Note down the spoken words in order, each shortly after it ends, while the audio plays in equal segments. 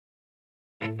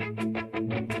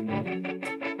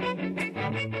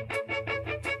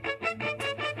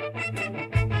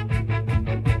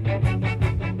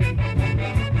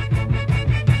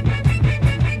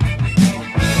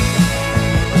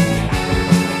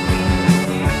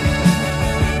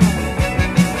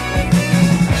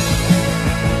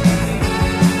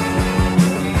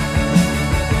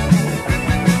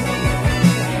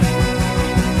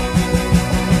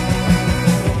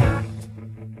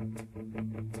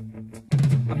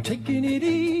Taking it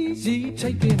easy,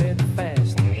 taking it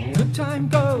fast. Good time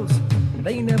goes,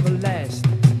 they never last.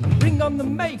 Bring on the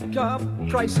makeup,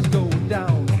 prices go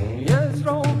down. Years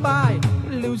roll by,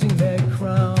 losing their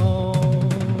crown.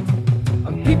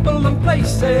 And people and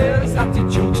places,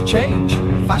 attitudes change.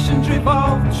 Fashions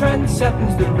revolve,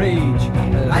 trendsetters the rage.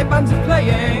 Live bands are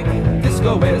playing,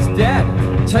 disco is dead.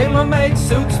 Tailor-made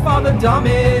suits for the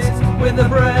dummies with the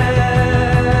bread.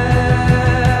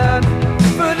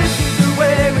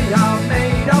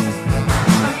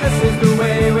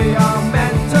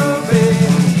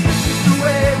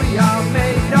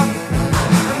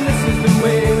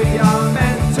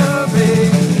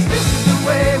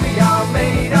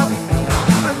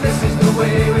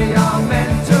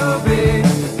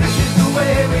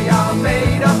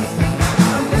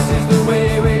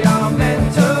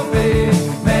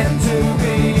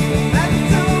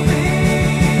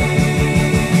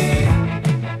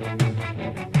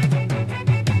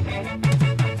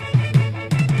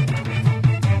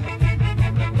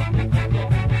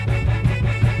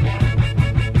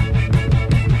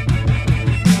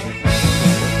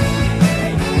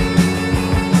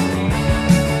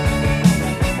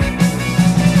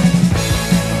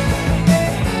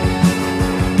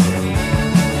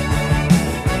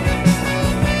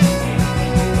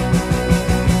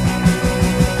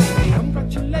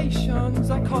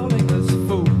 Are calling us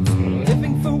fools,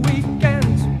 living for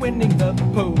weekends, winning the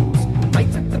pools.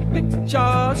 Mates at the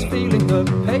pictures, feeling the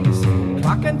pace.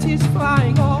 Clark and he's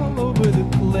flying all over the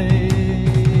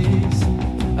place.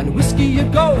 And whiskey a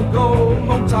go-go,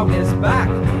 Motown is back.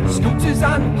 Scooters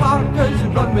and parkers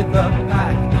run with the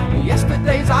pack.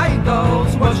 Yesterday's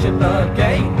idols worship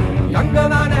again, younger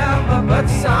than ever but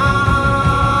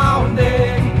sounding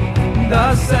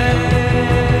the same.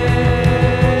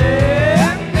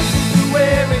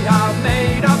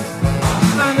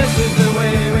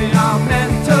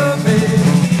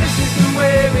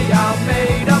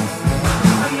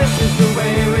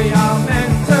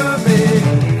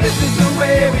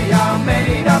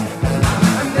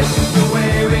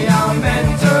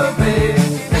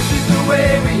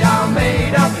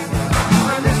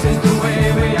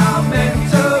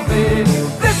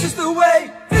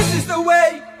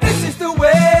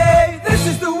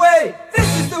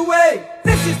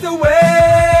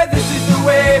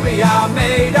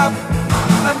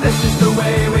 And this is the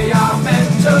way we are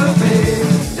meant to be.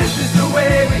 This is the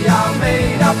way we are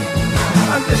made up.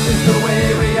 And this is the way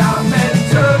we are meant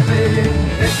to be.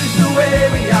 This is the way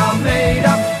we are made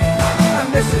up.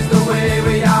 And this is the way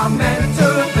we are meant to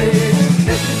be.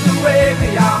 This is the way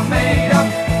we are made up.